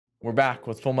We're back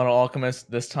with Fullmetal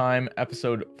Alchemist, this time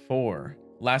episode 4.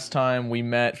 Last time we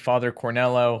met Father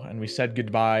Cornello and we said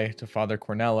goodbye to Father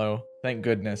Cornello. Thank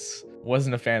goodness.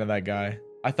 Wasn't a fan of that guy.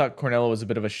 I thought Cornello was a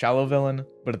bit of a shallow villain,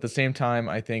 but at the same time,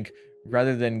 I think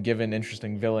rather than give an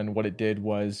interesting villain, what it did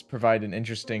was provide an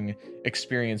interesting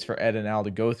experience for Ed and Al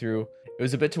to go through. It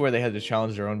was a bit to where they had to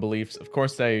challenge their own beliefs. Of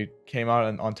course, they came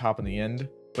out on top in the end,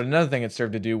 but another thing it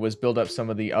served to do was build up some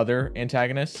of the other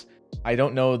antagonists. I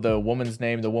don't know the woman's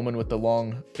name, the woman with the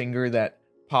long finger that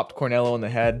popped Cornello in the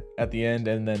head at the end,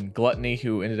 and then Gluttony,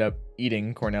 who ended up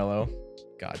eating Cornello.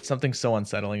 God, something so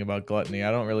unsettling about Gluttony.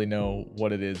 I don't really know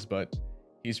what it is, but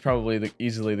he's probably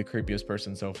easily the creepiest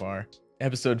person so far.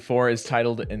 Episode 4 is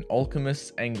titled An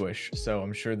Alchemist's Anguish, so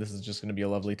I'm sure this is just going to be a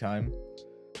lovely time.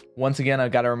 Once again,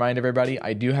 I've got to remind everybody,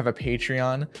 I do have a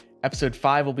Patreon. Episode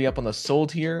 5 will be up on the Soul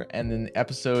tier, and then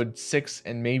episode 6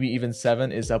 and maybe even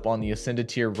 7 is up on the Ascended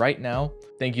tier right now.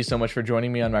 Thank you so much for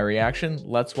joining me on my reaction.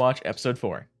 Let's watch episode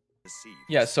 4.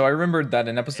 Yeah, so I remembered that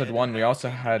in episode 1 we also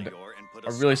had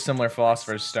a really similar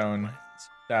Philosopher's Stone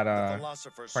that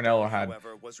Cornello had.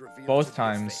 Both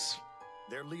times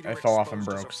I fell off and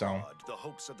broke, so I'm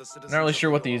not really sure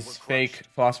what these fake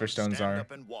Philosopher's Stones are.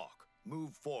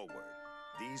 Move forward.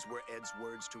 These were Ed's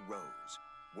words to Rose.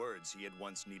 Words he had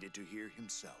once needed to hear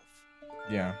himself.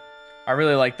 Yeah. I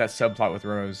really like that subplot with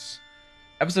Rose.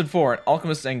 Episode 4, An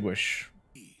Alchemist's Anguish.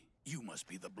 You must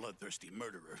be the bloodthirsty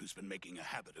murderer who's been making a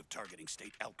habit of targeting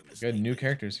state alchemists. Good new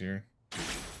characters here.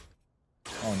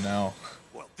 Oh no.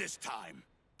 Well, this time,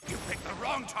 you picked the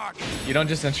wrong target. You don't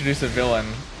just introduce a villain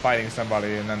fighting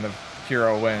somebody and then the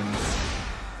hero wins.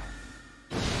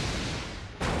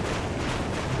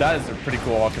 That is a pretty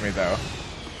cool alchemy though.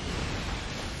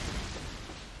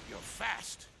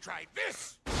 Try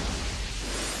this.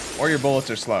 Or your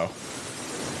bullets are slow.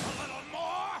 A little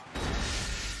more.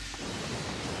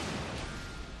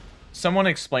 Someone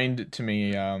explained to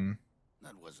me a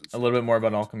little bit more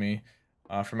about alchemy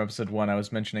from episode 1. I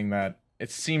was mentioning that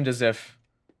it seemed as if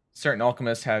certain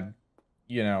alchemists had,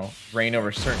 you know, reign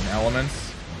over certain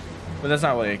elements, but that's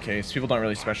not really the case. People don't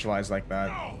really specialize like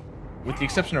that, with the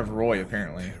exception of Roy,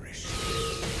 apparently.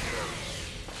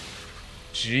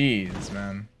 Jeez,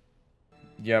 man.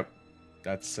 Yep,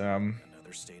 that's another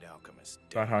state alchemist.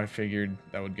 About how I figured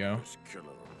that would go.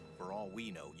 For all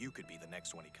we know, you could be the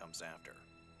next one he comes after.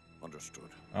 Understood.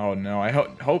 Oh no, I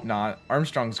hope not.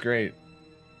 Armstrong's great.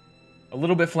 A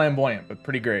little bit flamboyant, but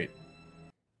pretty great.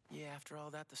 Yeah, after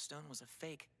all that, the stone was a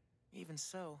fake. Even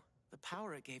so, the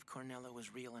power it gave Cornello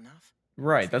was real enough.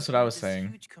 Right, that's what I was saying.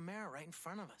 Huge chimera right in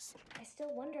front of us. I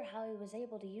still wonder how he was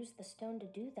able to use the stone to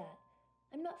do that.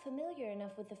 I'm not familiar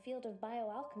enough with the field of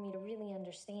bioalchemy to really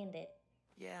understand it.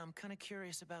 Yeah, I'm kind of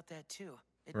curious about that too.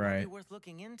 It Right. might be worth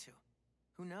looking into.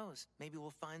 Who knows? Maybe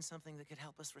we'll find something that could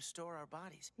help us restore our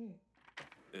bodies.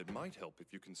 It might help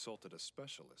if you consulted a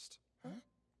specialist. Huh?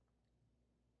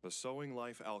 The Sowing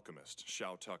Life alchemist,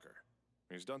 Shao Tucker.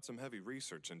 He's done some heavy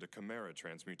research into chimera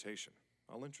transmutation.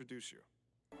 I'll introduce you.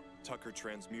 Tucker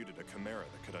transmuted a chimera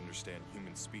that could understand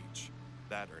human speech.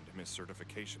 That earned him his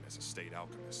certification as a state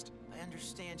alchemist. I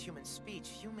understand human speech.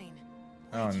 You mean...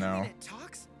 Oh Wait, you no. mean it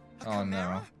talks? A Oh no.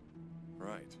 chimera?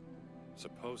 Right.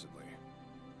 Supposedly,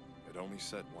 it only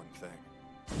said one thing.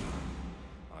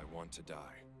 I want to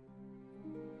die.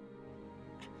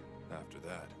 After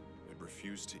that, it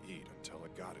refused to eat until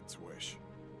it got its wish.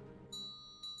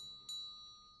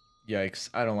 Yikes,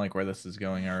 I don't like where this is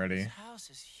going already. This house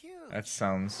is huge. That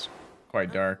sounds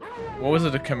quite dark. What was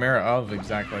it a chimera of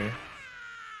exactly?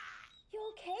 You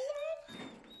okay, Ed?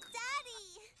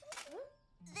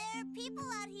 Daddy! There are people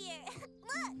out here.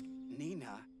 Look!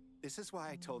 Nina, this is why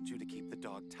I told you to keep the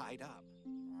dog tied up.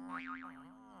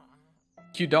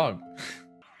 Cute dog.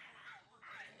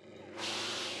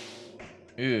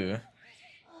 Ew.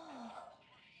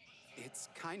 It's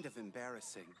kind of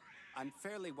embarrassing. I'm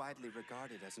fairly widely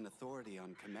regarded as an authority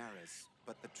on chimeras,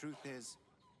 but the truth is,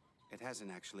 it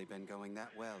hasn't actually been going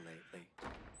that well lately.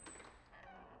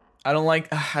 I don't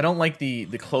like the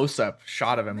close-up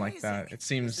shot of him like that. It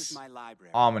seems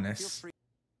ominous.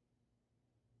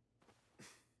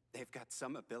 They've got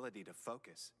some ability to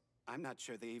focus. I'm not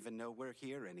sure they even know we're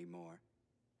here anymore.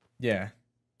 Yeah.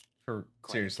 For Quite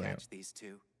a seriously. catch, these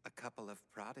two. A couple of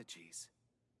prodigies.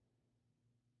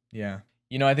 Yeah.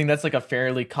 You know, I think that's like a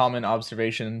fairly common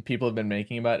observation people have been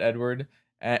making about Edward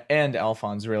and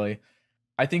Alphonse, really.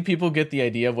 I think people get the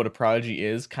idea of what a prodigy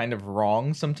is kind of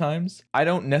wrong sometimes. I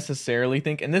don't necessarily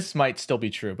think, and this might still be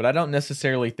true, but I don't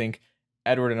necessarily think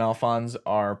Edward and Alphonse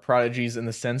are prodigies in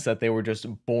the sense that they were just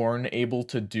born able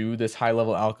to do this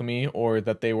high-level alchemy, or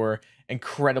that they were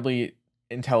incredibly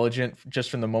intelligent just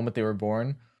from the moment they were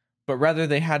born. but rather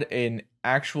they had an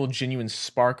actual genuine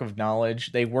spark of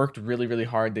knowledge. They worked really, really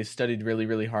hard. They studied really,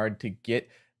 really hard to get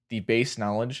the base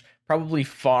knowledge, probably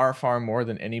far, far more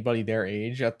than anybody their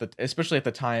age especially at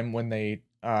the time when they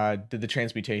did the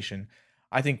transmutation.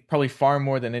 I think probably far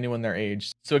more than anyone their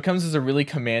age. So it comes as a really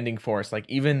commanding force. Like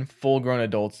even full-grown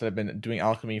adults that have been doing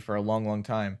alchemy for a long, long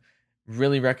time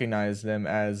really recognize them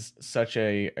as such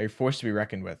a force to be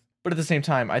reckoned with. But at the same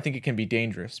time, I think it can be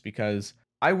dangerous because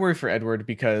I worry for Edward,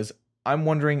 because I'm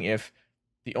wondering if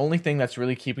the only thing that's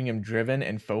really keeping him driven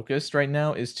and focused right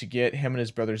now is to get him and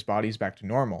his brother's bodies back to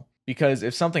normal. Because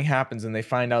if something happens and they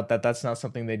find out that that's not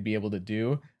something they'd be able to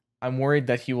do, I'm worried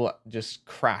that he will just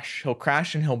crash. He'll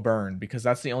crash and he'll burn, because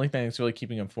that's the only thing that's really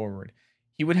keeping him forward.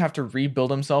 He would have to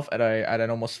rebuild himself at an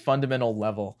almost fundamental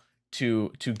level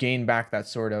to gain back that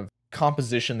sort of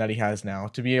composition that he has now,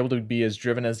 to be able to be as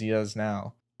driven as he is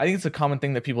now. I think it's a common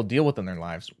thing that people deal with in their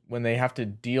lives when they have to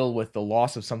deal with the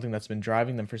loss of something that's been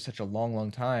driving them for such a long, long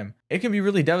time. It can be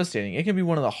really devastating. It can be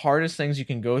one of the hardest things you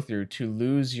can go through, to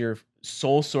lose your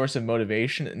sole source of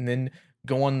motivation and then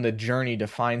go on the journey to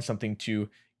find something to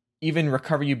even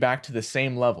recover you back to the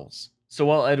same levels. So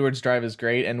while Edward's drive is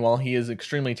great, and while he is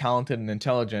extremely talented and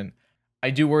intelligent, I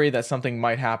do worry that something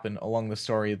might happen along the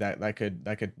story that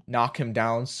could knock him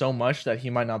down so much that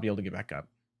he might not be able to get back up.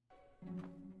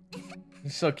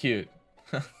 He's so cute.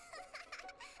 Ow,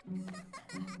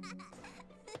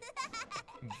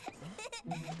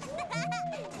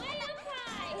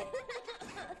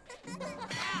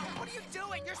 What are you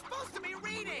doing? You're supposed to be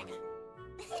reading!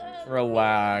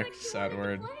 Relax,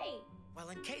 Edward. Well,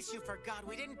 in case you forgot,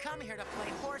 we didn't come here to play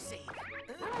horsey.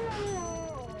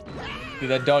 Dude,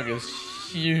 that dog is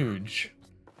huge.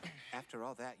 After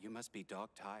all that, you must be dog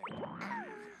tired.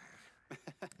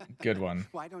 Good one.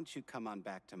 Why don't you come on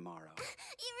back tomorrow?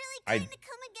 You really I going to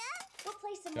come again? We'll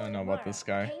play some don't more know about this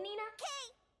guy. Hey, Nina?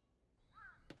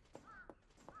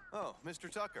 Oh, Mr.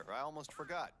 Tucker, I almost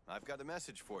forgot. I've got a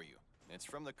message for you. It's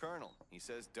from the Colonel. He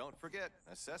says, don't forget,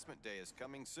 assessment day is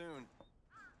coming soon.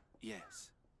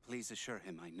 Yes. Please assure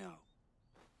him I know.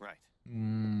 Right.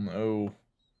 Oh.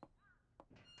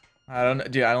 I don't know.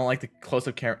 Dude, I don't like the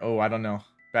close-up camera. Oh, I don't know.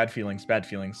 Bad feelings, bad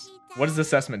feelings. What is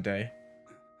assessment day?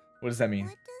 What does that mean?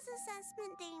 What does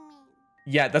assessment day mean?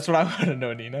 Yeah, that's what I want to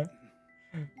know, Nina.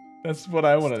 That's what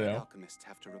I want to State know. alchemists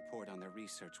have to report on their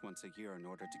research once a year in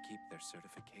order to keep their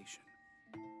certification.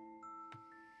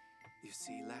 You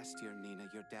see, last year, Nina,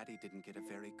 your daddy didn't get a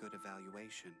very good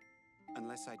evaluation.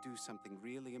 Unless I do something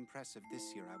really impressive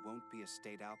this year, I won't be a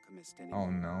state alchemist anymore.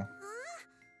 Oh, no. Huh?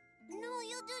 No,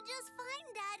 you'll do just fine,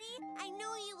 Daddy. I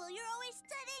know you will. You're always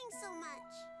studying so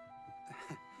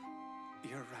much.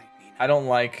 You're right, Nina. I don't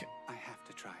like... I have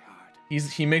to try hard.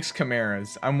 He makes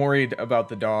chimeras. I'm worried about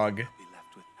the dog. I'll be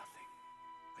left with nothing.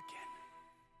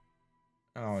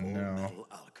 Again. Oh, no. Fullmetal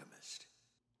Alchemist.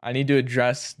 I need to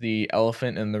address the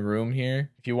elephant in the room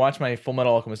here. If you watch my Fullmetal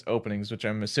Alchemist openings, which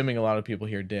I'm assuming a lot of people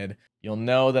here did, you'll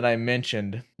know that I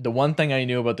mentioned the one thing I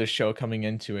knew about this show coming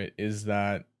into it is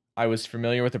that I was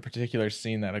familiar with a particular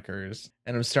scene that occurs.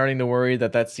 And I'm starting to worry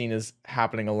that that scene is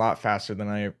happening a lot faster than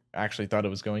I actually thought it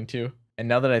was going to. And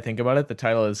now that I think about it, the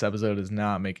title of this episode is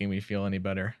not making me feel any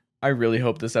better. I really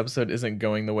hope this episode isn't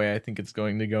going the way I think it's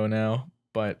going to go now,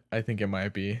 but I think it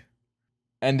might be.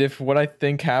 And if what I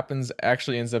think happens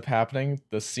actually ends up happening,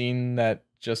 the scene that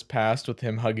just passed with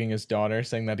him hugging his daughter,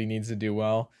 saying that he needs to do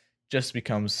well, just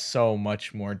becomes so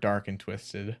much more dark and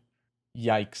twisted.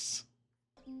 Yikes.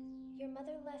 Your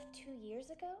mother left 2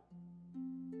 years ago?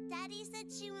 Daddy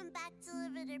said she went back to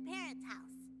live at her parents'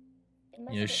 house. It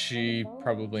must Yeah, get she kind of lonely,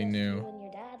 probably just knew. You and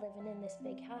your dad living in this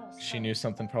big house. She huh? knew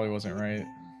something probably wasn't right.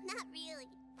 Not really.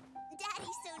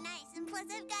 Daddy's so nice, and plus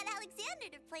I've got Alexander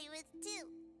to play with, too.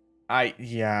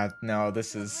 Yeah, no,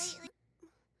 this is...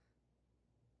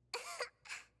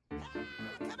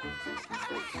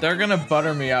 They're gonna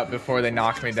butter me up before they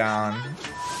knock me down.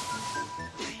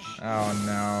 Oh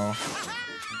no.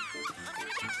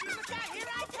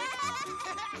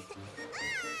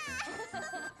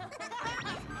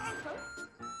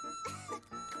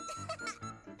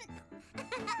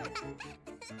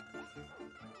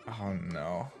 Oh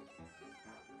no.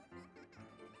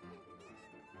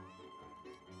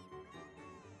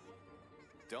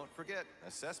 Don't forget,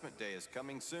 assessment day is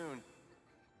coming soon.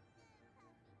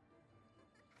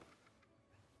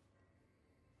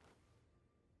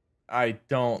 I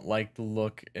don't like the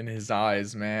look in his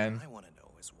eyes, man. I want to know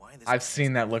is why this I've guy seen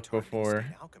is that only look targeting before.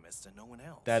 state alchemists and no one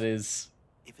else. That is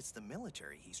If it's the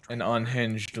military, he's trying an to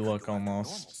unhinged he could look go after normal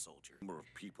almost. soldiers. Number of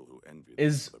people who envy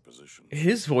Is them for their position.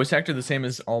 his voice actor the same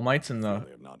as All Might's in the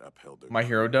They have not upheld their My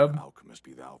Hero creed, dub? Alchemist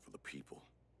be thou for the people.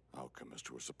 Alchemists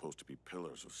who are supposed to be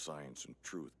pillars of science and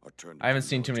truth are turned. I haven't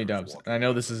seen too many dubs, and I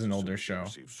know this is an older show,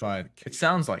 but it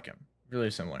sounds like him.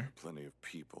 Really similar. Plenty of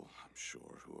people, I'm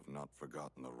sure, who have not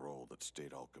forgotten the role that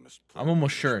state alchemists played. I'm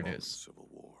almost sure in it the is. Civil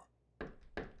War.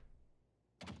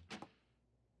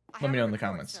 Let me know in the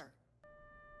comments.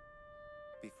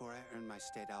 Before I earned my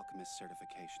state alchemist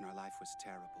certification, our life was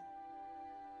terrible.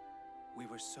 We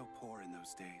were so poor in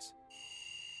those days.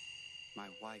 My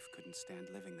wife couldn't stand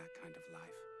living that kind of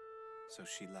life, so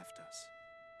she left us.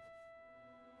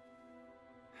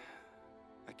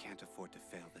 I can't afford to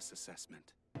fail this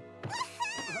assessment.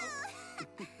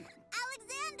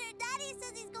 Alexander, Daddy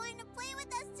says he's going to play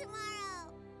with us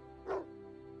tomorrow.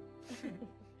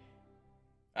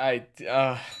 I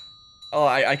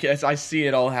guess I see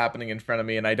it all happening in front of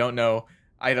me, and I don't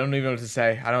even know what to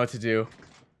say. I don't know what to do.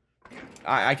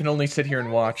 I can only sit here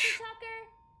and watch.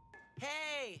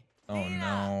 Hey! Oh Nina!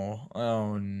 no.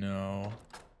 Oh no.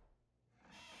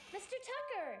 Mr.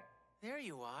 Tucker! There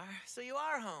you are. So you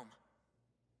are home.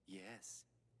 Yes.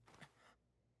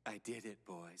 I did it,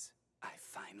 boys. I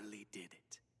finally did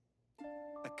it.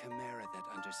 A chimera that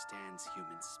understands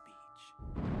human speech.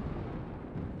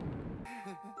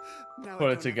 Now Put I it don't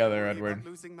have to together, worry Edward. about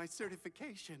losing my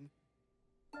certification.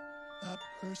 That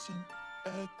person,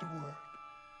 Edward.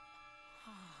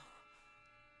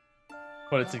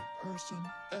 Put it That to person,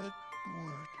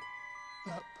 Edward.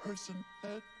 That person,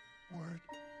 Edward.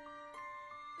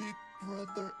 Big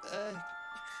Brother Ed.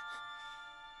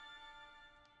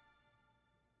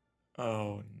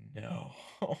 Oh no.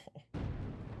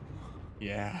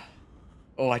 Yeah.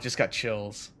 Oh, I just got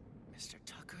chills. Mr.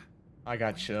 Tucker, I got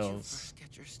when did you chills. first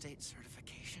get your state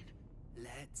certification?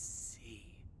 Let's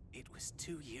see. It was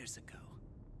 2 years ago.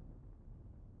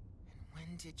 And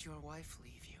when did your wife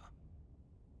leave you?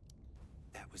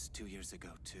 That was 2 years ago,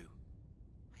 too.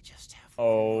 I just have one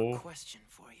Oh more question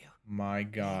for you. my Nina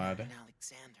god. and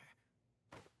Alexander.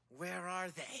 Where are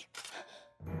they?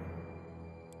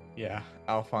 Yeah,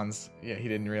 Alphonse. Yeah, he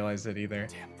didn't realize it either.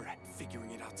 Damn brat,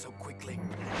 figuring it out so quickly.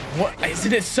 What?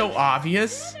 Isn't it so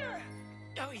obvious?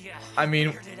 Oh yeah. I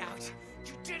mean, Figured it out.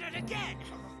 You did it again.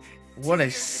 what 2 a years ago,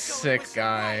 it sick was your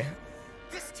guy. wife.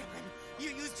 This time, you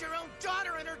used your own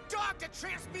daughter and her dog to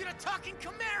transmute a talking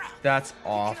chimera. That's You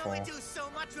awful. can only do so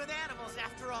much with animals,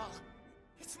 after all.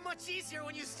 It's much easier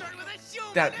when you start with a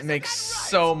human. That isn't makes that right?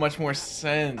 so much more I don't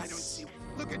sense. see.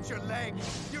 Look at your leg,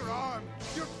 your arm,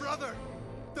 your brother.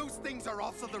 Those things are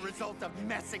also the result of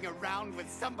messing around with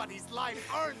somebody's life,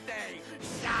 aren't they?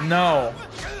 No.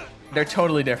 They're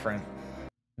totally different.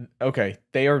 Okay,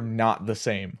 they are not the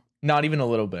same. Not even a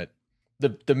little bit.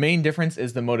 The main difference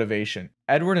is the motivation.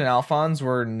 Edward and Alphonse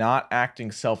were not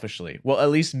acting selfishly. Well, at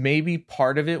least maybe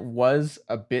part of it was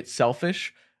a bit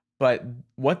selfish, but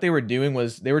what they were doing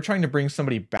was they were trying to bring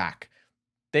somebody back.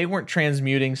 They weren't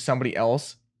transmuting somebody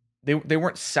else. They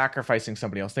weren't sacrificing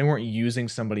somebody else. They weren't using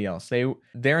somebody else.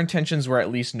 Their intentions were at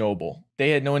least noble.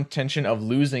 They had no intention of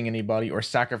losing anybody or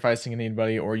sacrificing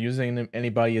anybody or using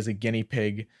anybody as a guinea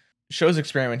pig. Show's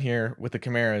experiment here with the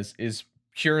chimeras is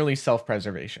purely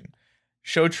self-preservation.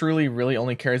 Show truly really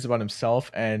only cares about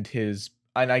himself and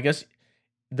I guess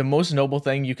the most noble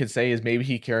thing you could say is maybe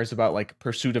he cares about like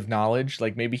pursuit of knowledge.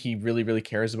 Like maybe he really, really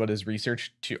cares about his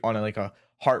research on a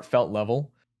heartfelt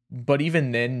level. But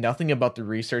even then, nothing about the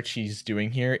research he's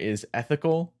doing here is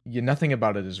ethical. Nothing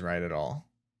about it is right at all.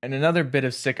 And another bit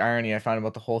of sick irony I found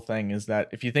about the whole thing is that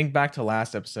if you think back to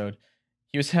last episode,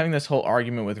 he was having this whole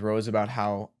argument with Rose about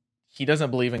how he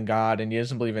doesn't believe in God and he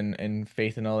doesn't believe in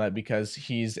faith and all that because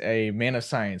he's a man of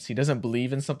science. He doesn't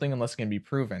believe in something unless it can be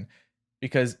proven.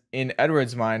 Because in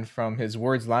Edward's mind, from his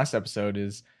words last episode,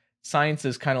 is science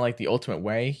is kind of like the ultimate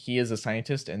way. He is a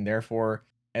scientist, and therefore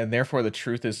the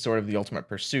truth is sort of the ultimate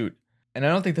pursuit. And I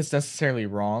don't think that's necessarily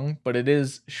wrong, but it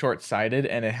is short-sighted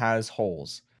and it has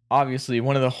holes. Obviously,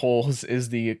 one of the holes is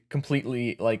the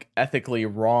completely like ethically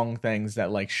wrong things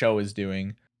that like Show is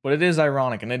doing. But it is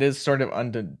ironic and it is sort of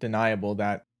undeniable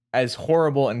that as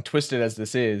horrible and twisted as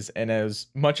this is, and as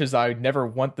much as I never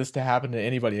want this to happen to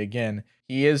anybody again,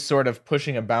 he is sort of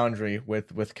pushing a boundary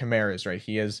with chimeras, right?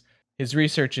 His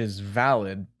research is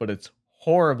valid, but it's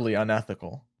horribly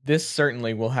unethical. This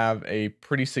certainly will have a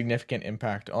pretty significant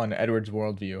impact on Edward's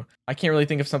worldview. I can't really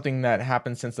think of something that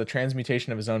happened since the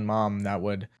transmutation of his own mom that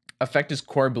would affect his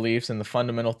core beliefs and the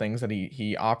fundamental things that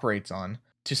he operates on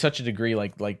to such a degree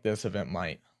like this event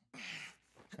might.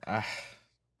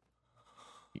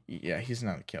 Yeah, he's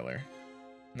not a killer.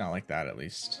 Not like that, at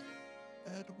least.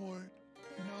 Edward,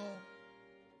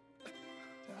 no.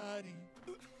 Daddy,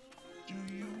 do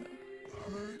you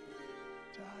hurt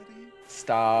Daddy?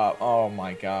 Stop. Oh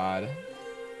my god.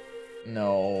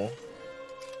 No.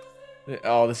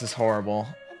 Oh, this is horrible.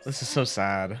 This is so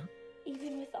sad.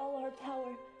 Even with all our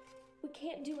power, we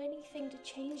can't do anything to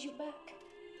change you back.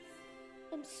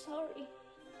 I'm sorry.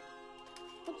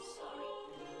 I'm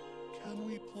sorry. Can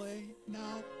we play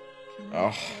now? Can we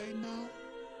Oh. play now?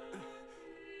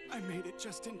 I made it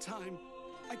just in time.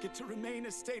 I get to remain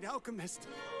a state alchemist.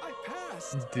 I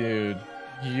passed. Dude,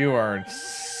 you are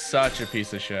such a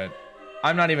piece of shit.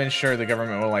 I'm not even sure the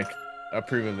government will, like,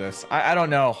 approve of this. I don't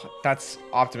know. That's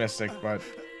optimistic, but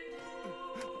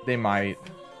they might.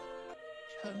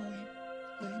 Can we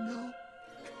play now?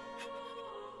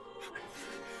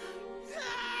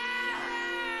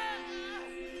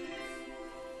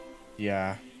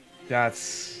 Yeah,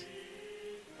 that's...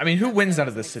 I mean, who wins out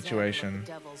of this situation? The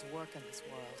devil's work in this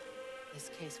world. This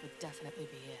case would definitely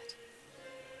be it.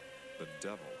 The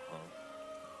devil, huh?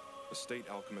 The state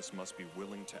alchemist must be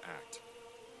willing to act,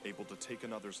 able to take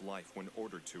another's life when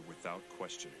ordered to without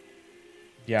questioning.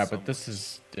 Yeah, but this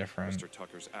is different. Mr.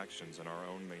 Tucker's actions and our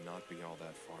own may not be all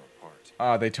that far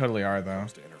apart. They totally are, though.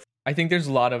 I think there's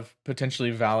a lot of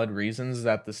potentially valid reasons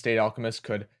that the state alchemist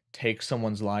could take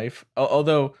someone's life.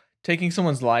 Although taking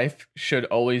someone's life should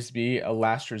always be a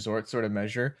last resort sort of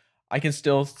measure, I can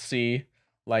still see,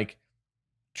 like,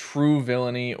 true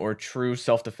villainy or true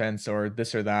self-defense or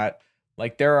this or that.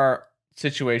 Like, there are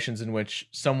situations in which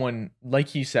someone, like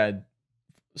he said,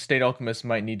 state alchemists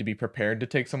might need to be prepared to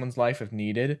take someone's life if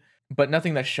needed, but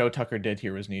nothing that Show Tucker did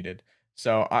here was needed.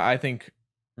 So I think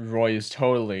Roy is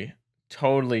totally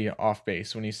off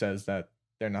base when he says that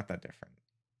they're not that different.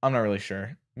 I'm not really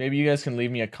sure. Maybe you guys can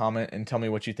leave me a comment and tell me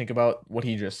what you think about what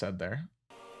he just said there.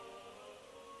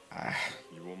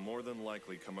 You will more than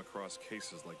likely come across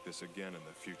cases like this again in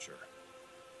the future.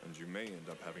 And you may end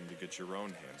up having to get your own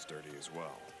hands dirty as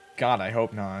well. God, I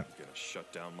hope not. You gonna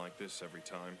shut down like this every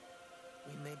time?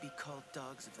 We may be called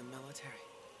dogs of the military.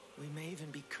 We may even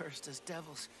be cursed as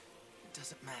devils. It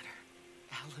doesn't matter.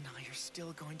 Al and I are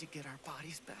still going to get our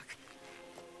bodies back.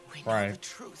 We know Right. the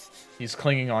truth. He's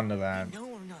clinging on to that. We know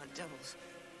we're not devils.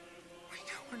 We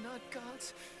know we're not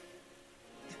gods.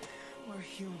 We're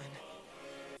human.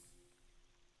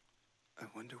 I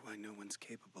wonder why no one's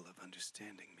capable of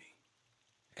understanding me.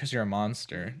 Because you're a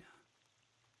monster.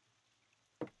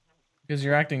 Because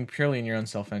you're acting purely in your own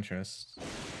self-interest.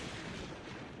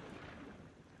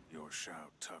 You're Shao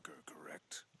Tucker,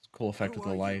 correct? It's a cool effect with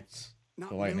the lights, Not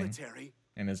the lightning military.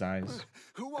 in his eyes.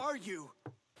 Who are you?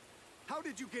 How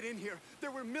did you get in here?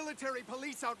 There were military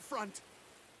police out front.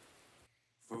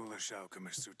 Foolish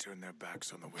alchemists who turn their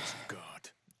backs on the ways of God.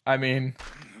 I mean,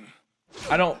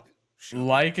 I don't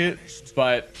like it,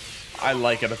 but I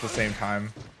like it at the same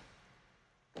time.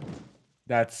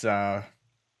 That's, oh,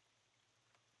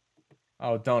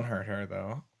 don't hurt her,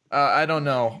 though. I don't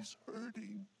know. He's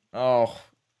hurting. Oh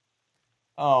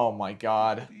my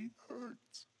God. He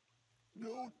hurts.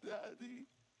 No, Daddy.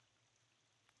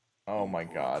 Oh my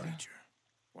God. Creature.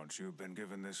 Once you've been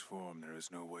given this form, there is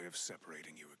no way of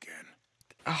separating you again.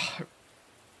 At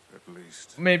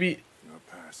least, Maybe. your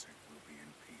passing will be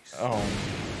in peace. Oh.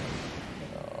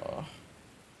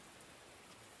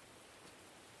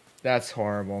 That's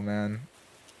horrible, man.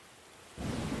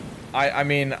 I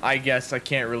mean, I guess I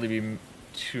can't really be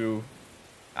too...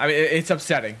 I mean, it's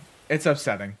upsetting. It's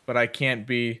upsetting, but I can't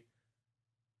be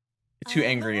too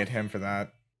angry at him for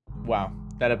that. Wow,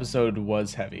 that episode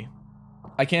was heavy.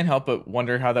 I can't help but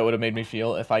wonder how that would have made me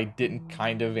feel if I didn't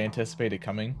kind of anticipate it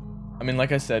coming. I mean,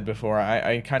 like I said before,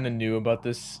 I kind of knew about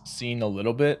this scene a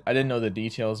little bit. I didn't know the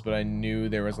details, but I knew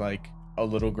there was like a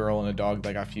little girl and a dog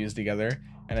that got fused together.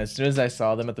 And as soon as I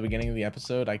saw them at the beginning of the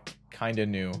episode, I kind of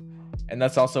knew. And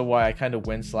that's also why I kind of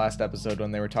winced last episode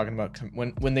when they were talking about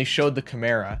when they showed the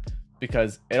Chimera,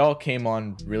 because it all came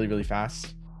on really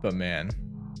fast. But man,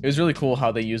 it was really cool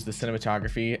how they used the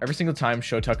cinematography. Every single time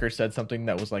Show Tucker said something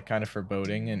that was like kind of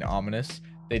foreboding and ominous,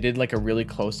 they did like a really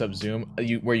close-up zoom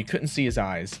where you couldn't see his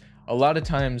eyes. A lot of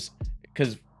times,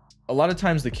 because a lot of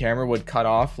times the camera would cut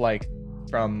off like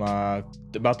from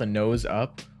about the nose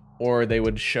up, or they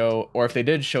would show, or if they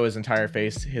did show his entire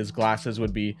face, his glasses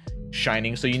would be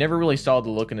shining, so you never really saw the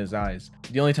look in his eyes.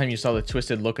 The only time you saw the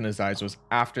twisted look in his eyes was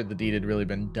after the deed had really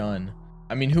been done.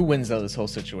 I mean, who wins out of this whole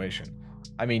situation?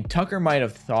 I mean, Tucker might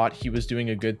have thought he was doing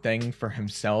a good thing for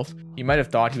himself. He might have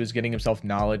thought he was getting himself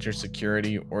knowledge or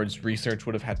security, or his research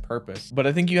would have had purpose. But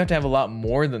I think you have to have a lot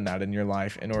more than that in your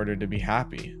life in order to be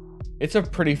happy. It's a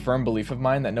pretty firm belief of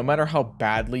mine that no matter how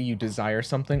badly you desire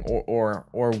something or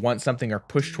want something or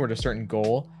push toward a certain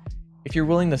goal, if you're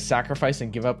willing to sacrifice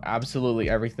and give up absolutely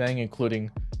everything,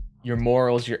 including your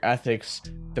morals, your ethics,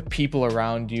 the people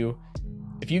around you,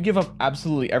 if you give up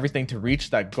absolutely everything to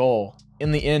reach that goal,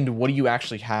 in the end, what do you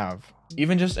actually have?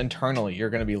 even just internally, you're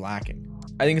going to be lacking.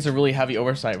 I think it's a really heavy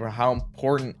oversight for how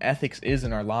important ethics is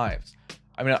in our lives.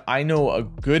 I mean, I know a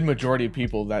good majority of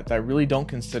people that really don't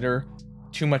consider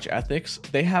too much ethics.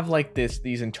 They have like these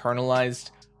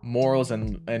internalized morals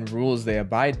and rules they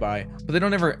abide by, but they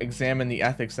don't ever examine the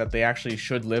ethics that they actually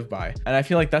should live by. And I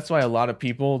feel like that's why a lot of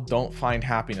people don't find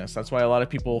happiness. That's why a lot of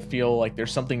people feel like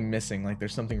there's something missing, like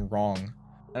there's something wrong.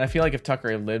 And I feel like if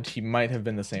Tucker had lived, he might have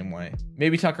been the same way.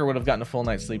 Maybe Tucker would have gotten a full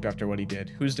night's sleep after what he did.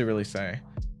 Who's to really say?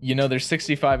 You know, there's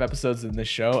 65 episodes in this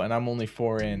show, and I'm only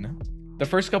 4 in. The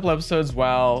first couple episodes,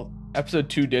 while episode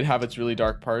 2 did have its really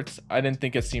dark parts, I didn't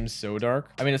think it seemed so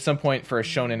dark. I mean, at some point for a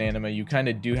shonen anime, you kind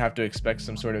of do have to expect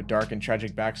some sort of dark and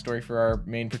tragic backstory for our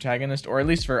main protagonist, or at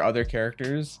least for other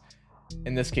characters.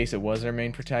 In this case, it was our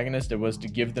main protagonist. It was to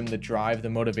give them the drive, the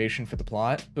motivation for the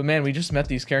plot. But man, we just met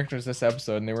these characters this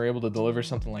episode and they were able to deliver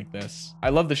something like this. I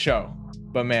love the show,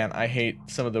 but man, I hate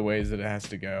some of the ways that it has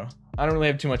to go. I don't really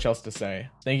have too much else to say.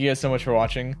 Thank you guys so much for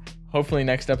watching. Hopefully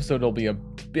next episode will be a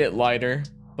bit lighter,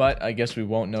 but I guess we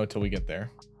won't know till we get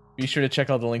there. Be sure to check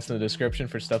out the links in the description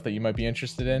for stuff that you might be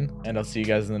interested in, and I'll see you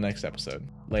guys in the next episode.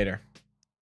 Later.